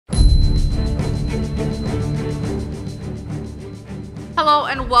Hello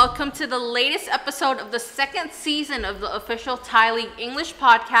and welcome to the latest episode of the second season of the official Thai League English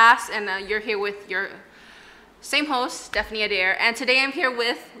podcast. And you're here with your same host, Stephanie Adair. And today I'm here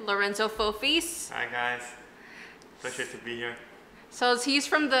with Lorenzo Fofis. Hi guys, pleasure to be here. So he's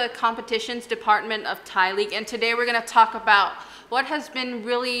from the competitions department of Thai League. And today we're going to talk about what has been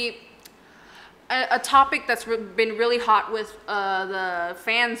really a topic that's been really hot with the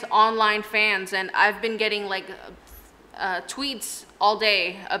fans, online fans. And I've been getting tweets all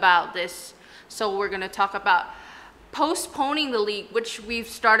day about this. So we're going to talk about postponing the league, which we've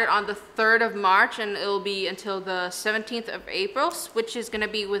started on the 3rd of March, and it'll be until the 17th of April, which is going to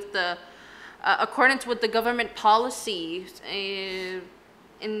be with the accordance with the government policy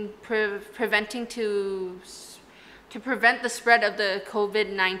in preventing to prevent the spread of the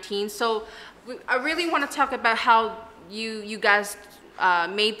COVID-19. So I really want to talk about how you guys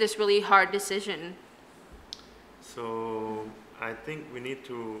made this really hard decision. So I think we need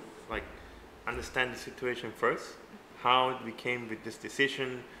to understand the situation first. How we came with this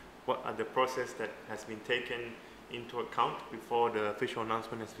decision, what are the process that has been taken into account before the official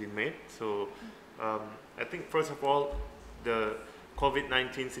announcement has been made. So I think first of all, the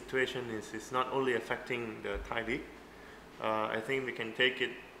COVID-19 situation is not only affecting the Thai League. I think we can take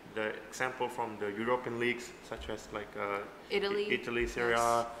the example from the European leagues such as Italy, Serie A,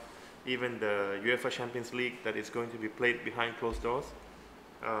 yes. Even the UEFA Champions League that is going to be played behind closed doors.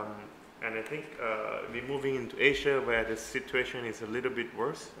 And I think we're moving into Asia where the situation is a little bit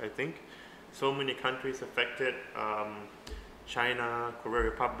worse, I think. So many countries affected, China, Korea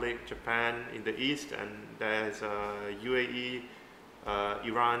Republic, Japan in the east, and there's UAE,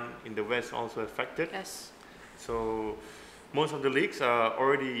 Iran in the west also affected. Yes. So most of the leagues are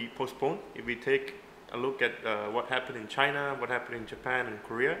already postponed. If we take a look at what happened in China, what happened in Japan and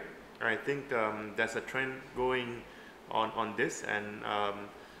Korea, I think there's a trend going on this, and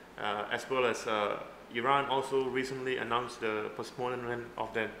as well as Iran also recently announced the postponement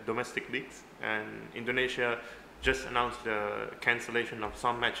of the domestic leagues, and Indonesia just announced the cancellation of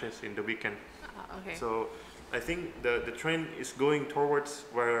some matches in the weekend. Okay. So I think the trend is going towards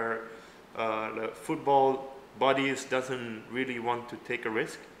where the football bodies doesn't really want to take a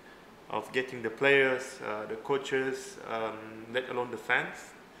risk of getting the players, the coaches, let alone the fans,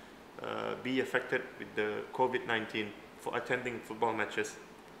 be affected with the COVID-19 for attending football matches.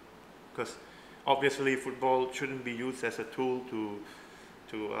 Because obviously football shouldn't be used as a tool to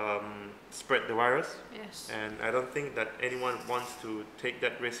spread the virus. Yes. And I don't think that anyone wants to take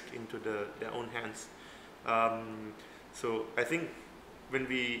that risk into their own hands. So I think when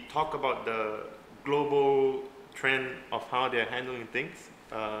we talk about the global trend of how they're handling things,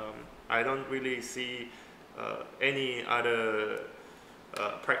 I don't really see any other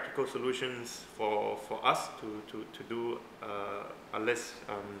practical solutions for us to do unless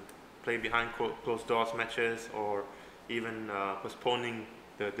play behind closed doors matches or even postponing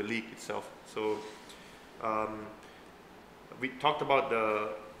the league itself. So we talked about the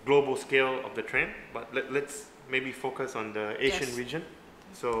global scale of the trend, but let's maybe focus on the Asian Yes. region.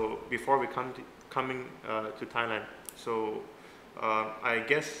 So before we coming to Thailand, so I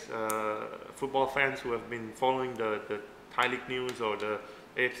guess football fans who have been following the Thai League news or the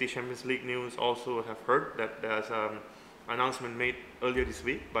AFC Champions League news also have heard that there's announcement made earlier this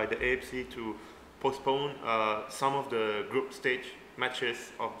week by the AFC to postpone some of the group stage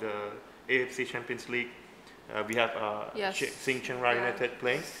matches of the AFC Champions League. We have Yes. Sing Chiang Rai United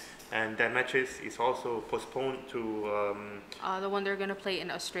playing, and their matches is also postponed to The one they're going to play in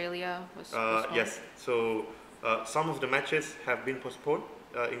Australia was postponed. yes. So some of the matches have been postponed,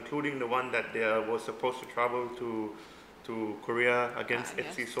 including the one that they was supposed to travel to Korea against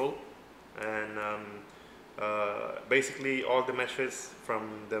Yes. FC Seoul, and basically all the matches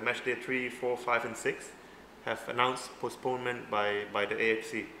from the match day 3, 4, 5 and 6 have announced postponement by the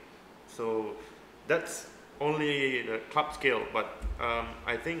AFC. So that's only the club scale, but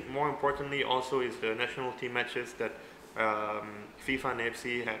I think more importantly also is the national team matches that FIFA and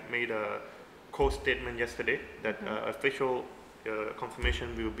AFC had made a co-statement yesterday that official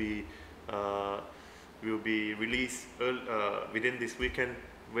confirmation will be released within this weekend,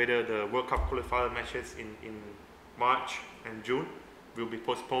 whether the World Cup qualifier matches in March and June will be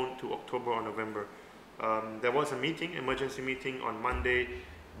postponed to October or November. There was a emergency meeting on Monday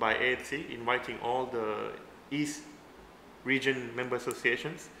by AFC inviting all the East region member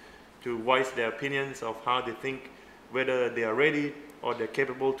associations to voice their opinions of how they think, whether they are ready or they're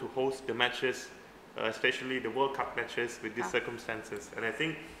capable to host the matches, especially the World Cup matches with these circumstances. And I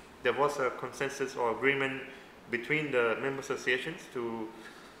think there was a consensus or agreement between the member associations to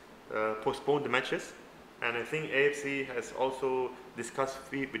postpone the matches. and I think AFC has also discussed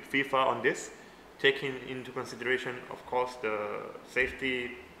with FIFA on this, taking into consideration, of course, the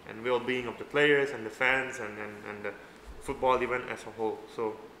safety and well-being of the players and the fans and the football event as a whole.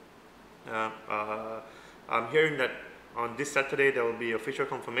 So I'm hearing that on this Saturday there will be official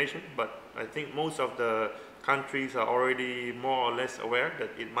confirmation, but I think most of the countries are already more or less aware that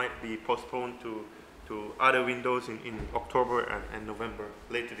it might be postponed to other windows in October and November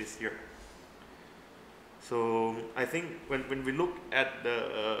later this year. So I think when we look at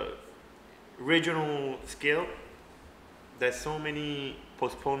the regional scale, there's so many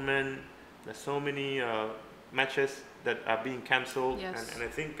postponement, there's so many matches that are being cancelled, Yes. and I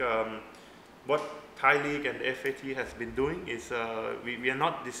think what Thai League and the FAT has been doing is we are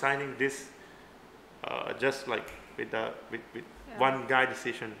not deciding this just like with one guy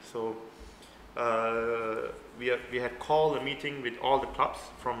decision. So we had called a meeting with all the clubs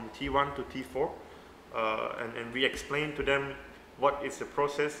from T1 to T4, and we explained to them what is the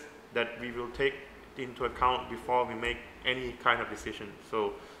process that we will take into account before we make any kind of decision.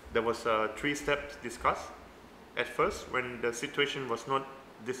 So there was 3 steps discussed. At first, when the situation was not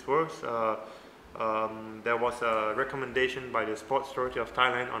this worse, there was a recommendation by the Sports Authority of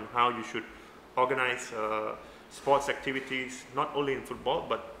Thailand on how you should organize sports activities, not only in football,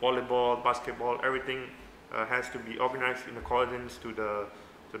 but volleyball, basketball, everything has to be organized in accordance to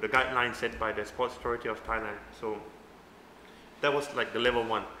the guidelines set by the Sports Authority of Thailand. So that was like the level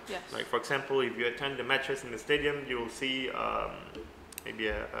 1. Yes. Like for example, if you attend the matches in the stadium, you will see maybe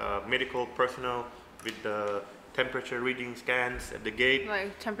a medical personnel with the temperature reading scans at the gate.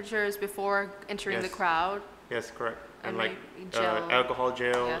 Like temperatures before entering Yes. the crowd. Yes, correct. And And like maybe gel. alcohol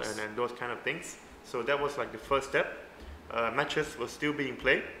gel Yes. and those kind of things. So that was like the first step. Matches were still being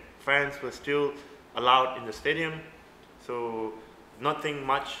played. Fans were still allowed in the stadium. So nothing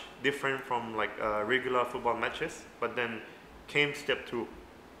much different from like regular football matches. But then came step 2.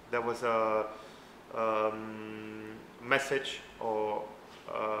 There was a message or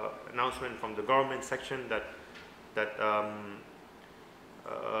announcement from the government section that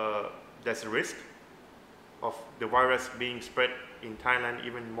there's a risk of the virus being spread in Thailand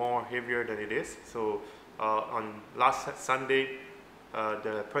even more heavier than it is. So on last Sunday,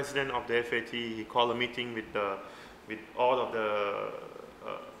 the president of the FAT, he called a meeting with all of the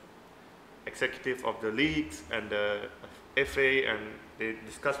executive of the leagues and the FA, and they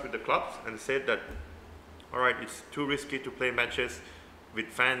discussed with the clubs and said that, all right, it's too risky to play matches with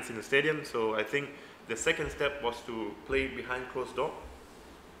fans in the stadium. So I think the second step was to play behind closed door.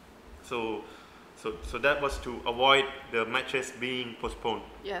 So that was to avoid the matches being postponed.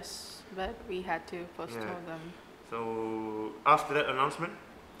 Yes, but we had to postpone them. So after that announcement,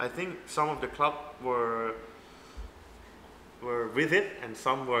 I think some of the club were with it and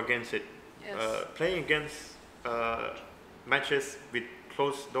some were against it. Yes. Playing against matches with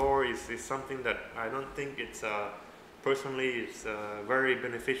closed door is something that I don't think it's personally it's very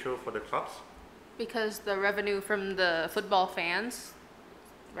beneficial for the clubs. Because the revenue from the football fans,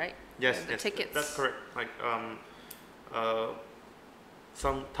 right? Yes, The yes, tickets. that's correct. Like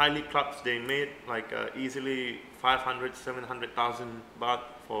some Thai league clubs, they made like easily 500, 700,000 baht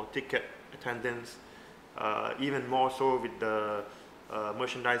for ticket attendance. Even more so with the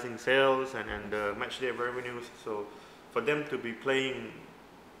merchandising sales and the match day revenues. So for them to be playing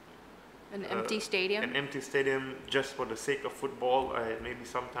An empty stadium. an empty stadium just for the sake of football, maybe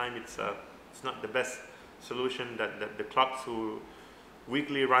sometimes it's not the best solution that the clubs who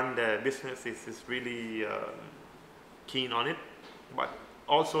weekly run their business is really keen on it. But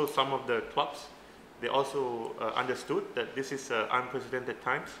also some of the clubs, they also understood that this is unprecedented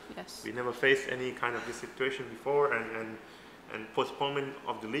times. Yes. We never faced any kind of this situation before, and postponement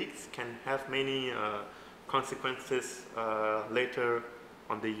of the leagues can have many consequences later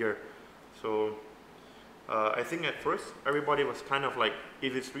on the year. So I think at first everybody was kind of like,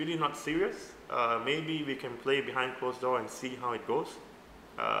 if it's really not serious, maybe we can play behind closed door and see how it goes.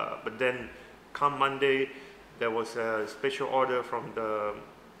 But then come Monday, there was a special order from the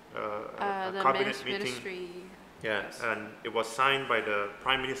cabinet meeting. Ministry. Yeah, Yes. and it was signed by the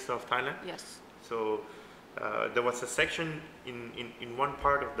Prime Minister of Thailand. Yes. So there was a section in one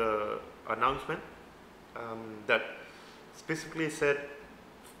part of the announcement that specifically said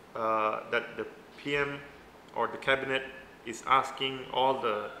that the PM or the cabinet is asking all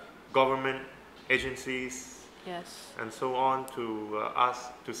the government agencies Yes. and so on to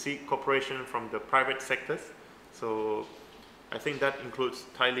ask to seek cooperation from the private sectors. So I think that includes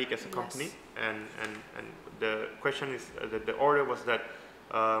Thai League as a company, Yes. and the question is the order was that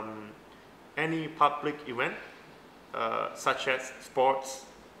any public event such as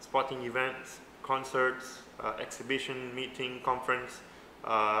sporting events, concerts, exhibition, meeting, conference,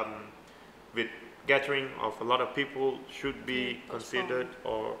 with gathering of a lot of people should be considered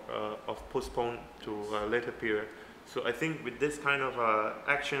or postponed to a later period. So I think with this kind of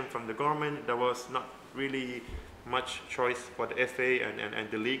action from the government, there was not really much choice for the FA and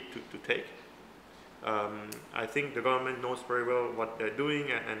the league to take. I think the government knows very well what they're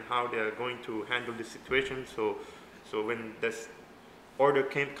doing and how they're going to handle the situation. So when this order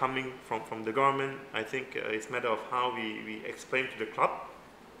coming from the government, I think it's a matter of how we explain to the club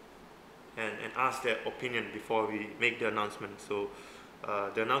and ask their opinion before we make the announcement. So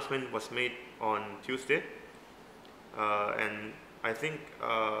the announcement was made on Tuesday, and I think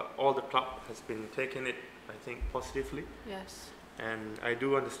all the club has been taking it, I think, positively. Yes. And I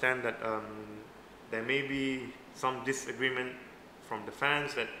do understand that there may be some disagreement from the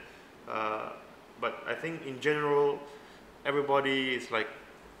fans that, but I think in general, everybody is like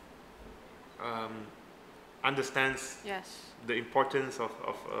understands the importance of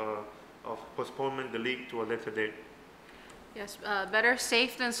postponement the league to a later date. Yes, better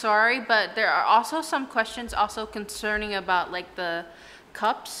safe than sorry, but there are also some questions also concerning about like the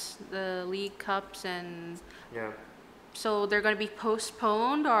cups, the league cups, and so they're going to be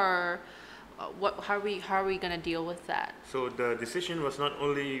postponed, or how are we going to deal with that? So the decision was not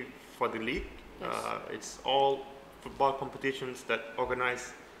only for the league, it's all football competitions that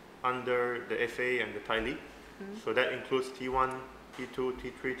organize under the FA and the Thai League. So that includes T1, T2,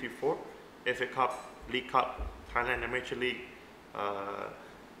 T3, T4, FA Cup, League Cup, Thailand Amateur League,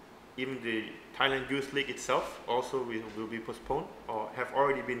 even the Thailand Youth League itself also will be postponed or have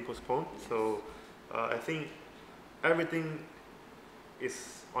already been postponed. So I think everything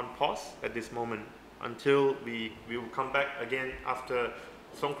is on pause at this moment until we will come back again after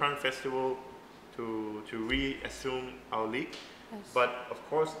Songkran Festival to reassume our league. But of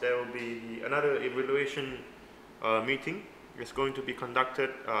course there will be another evaluation meeting. It's going to be conducted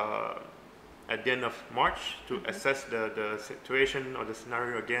at the end of March to assess the situation or the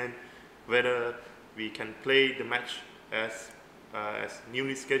scenario again, whether we can play the match as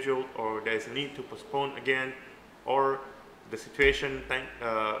newly scheduled or there is a need to postpone again, or the situation,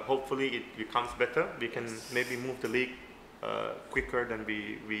 hopefully it becomes better. We can maybe move the league quicker than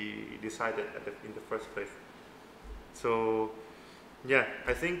we decided in the first place. So yeah,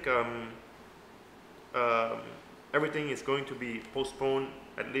 I think everything is going to be postponed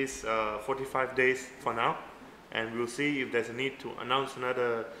at least 45 days for now, and we'll see if there's a need to announce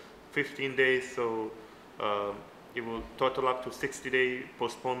another 15 days, so it will total up to 60-day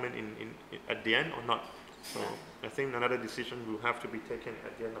postponement at the end or not. So I think another decision will have to be taken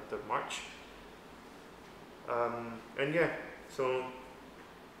at the end of the March. And yeah, so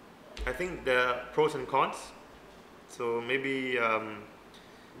I think there are pros and cons. So maybe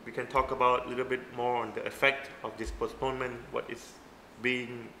we can talk about a little bit more on the effect of this postponement, what is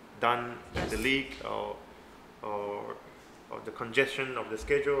being done at the league, or the congestion of the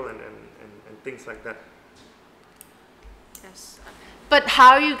schedule and things like that. Yes. But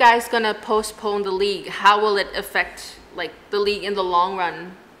how are you guys going to postpone the league? How will it affect like the league in the long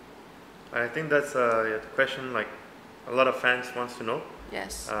run? I think that's a question like a lot of fans wants to know.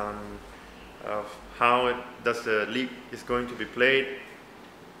 Yes. Of how does the league is going to be played,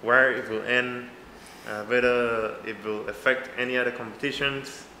 where it will end, whether it will affect any other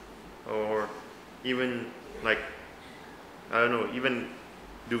competitions, or even like, I don't know, even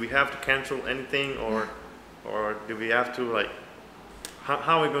do we have to cancel anything, or do we have to like,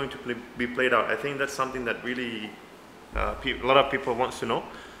 how are we going to be played out? I think that's something that really a lot of people wants to know.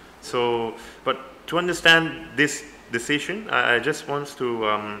 So, but to understand this decision, I just want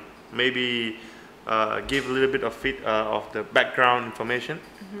to maybe give a little bit of the background information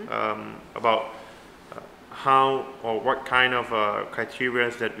about how or what kind of criteria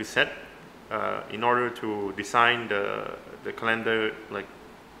that we set in order to design the calendar, like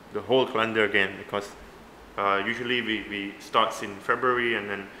the whole calendar again, because usually we start in February and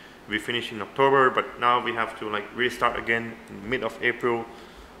then we finish in October, but now we have to like restart again in mid of April,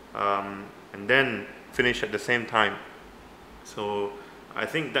 and then finish at the same time. So I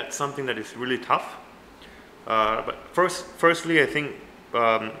think that's something that is really tough. But firstly, I think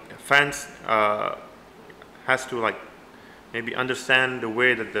fans has to like maybe understand the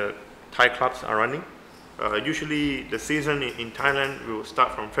way that the Thai clubs are running. Usually the season in Thailand will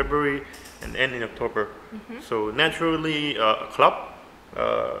start from February and end in October. So naturally a club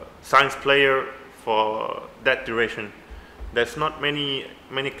signs player for that duration. There's not many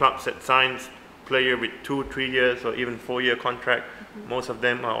clubs that signs player with 2-3 years or even 4-year contract. Most of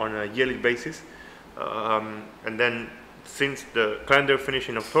them are on a yearly basis. And then since the calendar finishes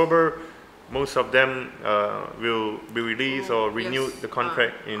in October, most of them will be released or renew the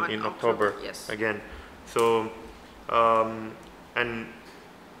contract in October yes. again. So, and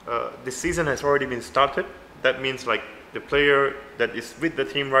the season has already been started. That means like the player that is with the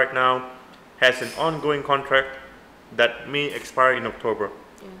team right now has an ongoing contract that may expire in October.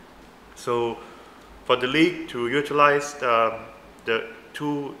 Yeah. So for the league to utilize the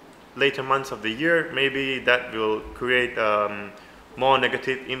 2 later months of the year, maybe that will create more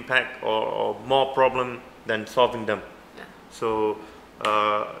negative impact or more problem than solving them. Yeah. So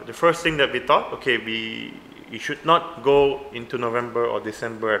the first thing that we thought, okay, we should not go into November or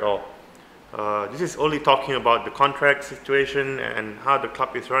December at all. This is only talking about the contract situation and how the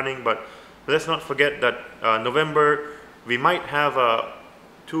club is running, but let's not forget that November we might have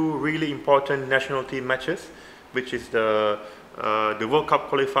 2 really important national team matches, which is the World Cup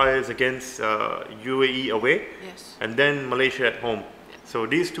qualifiers against UAE away, yes. and then Malaysia at home. Yeah. So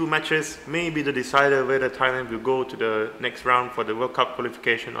these 2 matches may be the decider whether Thailand will go to the next round for the World Cup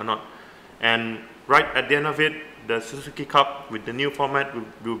qualification or not. And right at the end of it, the Suzuki Cup with the new format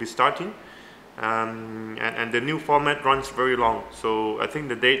will be starting. And the new format runs very long, so I think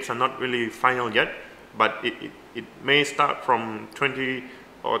the dates are not really final yet, but it may start from 20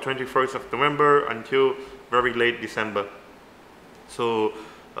 or 21st of November until very late December. So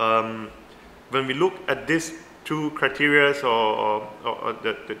when we look at these 2 criteria or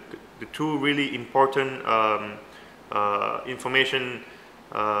the 2 really important information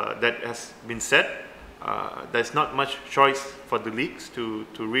that has been set, there's not much choice for the leagues to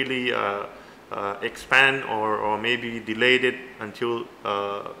really expand or maybe delayed it until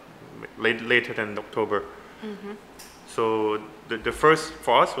later than October. Mm-hmm. So the first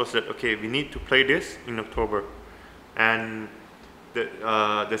for us was that, okay, we need to play this in October, and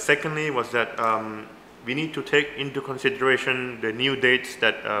the secondly was that we need to take into consideration the new dates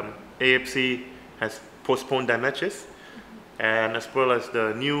that AFC has postponed their matches, and as well as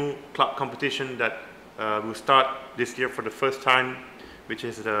the new club competition that will start this year for the first time, which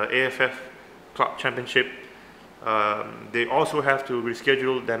is the AFF Club Championship. They also have to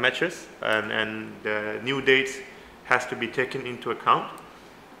reschedule their matches, and the new dates has to be taken into account.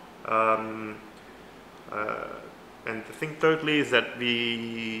 And the thing thirdly is that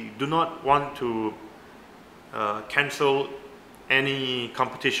we do not want to cancel any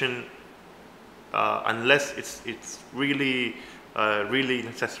competition unless it's really really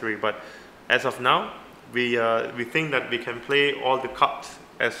necessary. But as of now, we think that we can play all the cups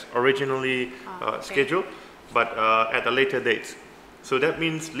as originally scheduled, but at a later date. So that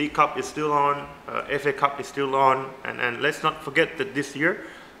means League Cup is still on, FA Cup is still on, and let's not forget that this year,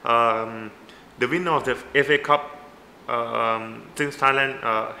 the winner of the FA Cup, since Thailand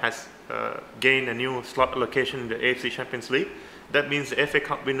has gained a new slot allocation in the AFC Champions League, that means the FA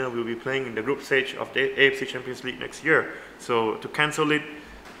Cup winner will be playing in the group stage of the AFC Champions League next year. So to cancel it,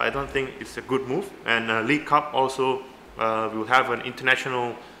 I don't think it's a good move. And League Cup also will have an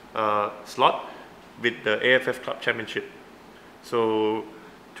international slot with the AFF Club Championship. So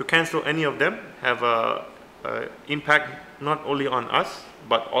to cancel any of them have a impact not only on us,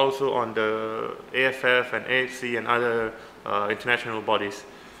 but also on the AFF and AFC and other international bodies.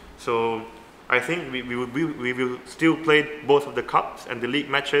 So I think we will still play both of the cups and the league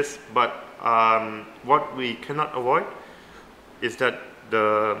matches, but what we cannot avoid is that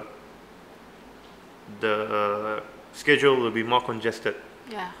the schedule will be more congested.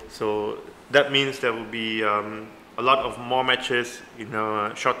 Yeah. So that means there will be a lot of more matches in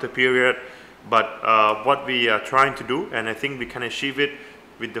a shorter period. But what we are trying to do, and I think we can achieve it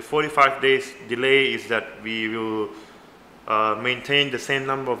with the 45 days delay, is that we will maintain the same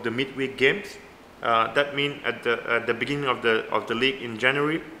number of the midweek games. That means at the beginning of the league in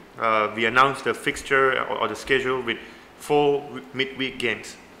January, we announced the fixture or the schedule with 4 midweek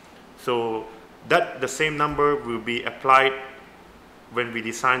games. So that the same number will be applied when we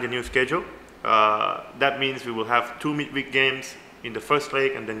design the new schedule. That means we will have 2 midweek games in the first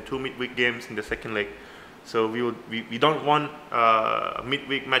leg and then 2 midweek games in the second leg. So we don't want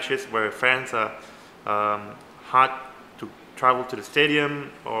midweek matches where fans are hard to travel to the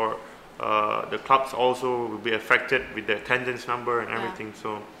stadium, or the clubs also will be affected with the attendance number and everything. Yeah.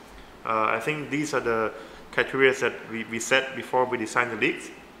 So I think these are the criteria that we set before we design the leagues.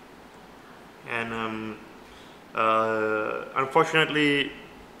 And unfortunately,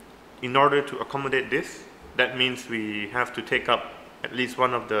 in order to accommodate this, that means we have to take up at least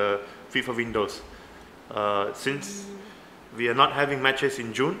one of the FIFA windows. Since we are not having matches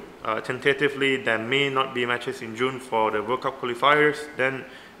in June, tentatively there may not be matches in June for the World Cup qualifiers, then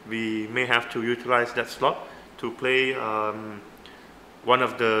we may have to utilize that slot to play one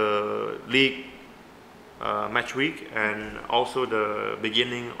of the league match week and also the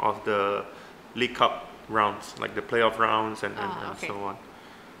beginning of the League Cup rounds, like the playoff rounds and okay. so on.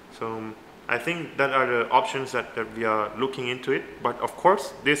 So I think that are the options that we are looking into it. But of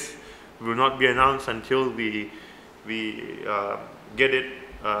course, this will not be announced until we get it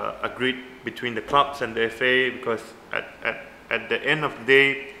agreed between the clubs and the FA, because at the end of the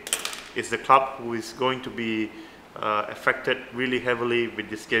day, it's the club who is going to be affected really heavily with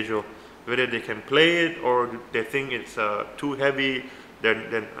the schedule. Whether they can play it or they think it's too heavy,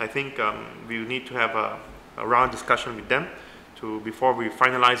 then I think we need to have a round discussion with them before we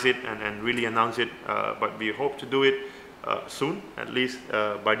finalize it and really announce it. But we hope to do it soon. At least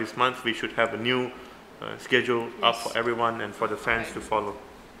by this month, we should have a new schedule up for everyone and for the fans to follow.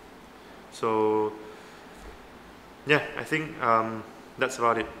 So yeah, I think that's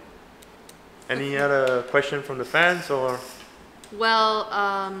about it. Any other question from the fans or? Well,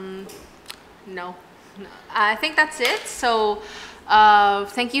 no. I think that's it. So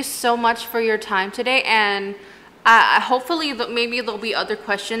thank you so much for your time today, and hopefully maybe there'll be other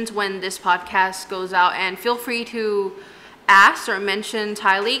questions when this podcast goes out, and feel free to ask or mention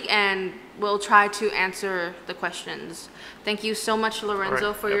Thai League and we'll try to answer the questions. Thank you so much,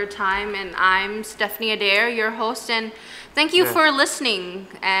 Lorenzo, for your time, and I'm Stephanie Adair, your host, and thank you for listening.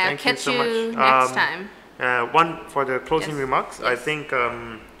 Catch you next time. One for the closing remarks. I think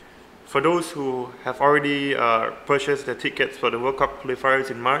for those who have already purchased the tickets for the World Cup qualifiers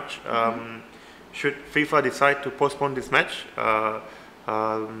in March, should FIFA decide to postpone this match,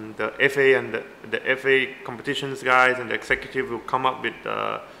 the FA and the FA competitions guys and the executive will come up with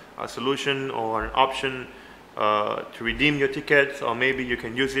a solution or an option to redeem your tickets, or maybe you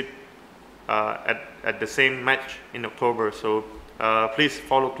can use it at the same match in October. So please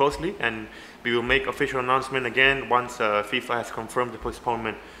follow closely, and we will make official announcement again once FIFA has confirmed the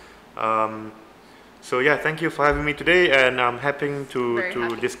postponement. So yeah, thank you for having me today, and I'm happy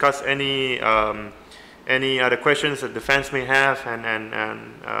to discuss any other questions that the fans may have, and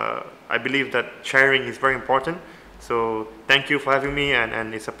I believe that sharing is very important. So thank you for having me,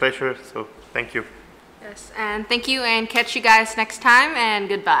 and it's a pleasure. So thank you. Yes, and thank you, and catch you guys next time, and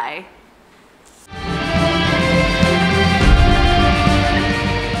goodbye.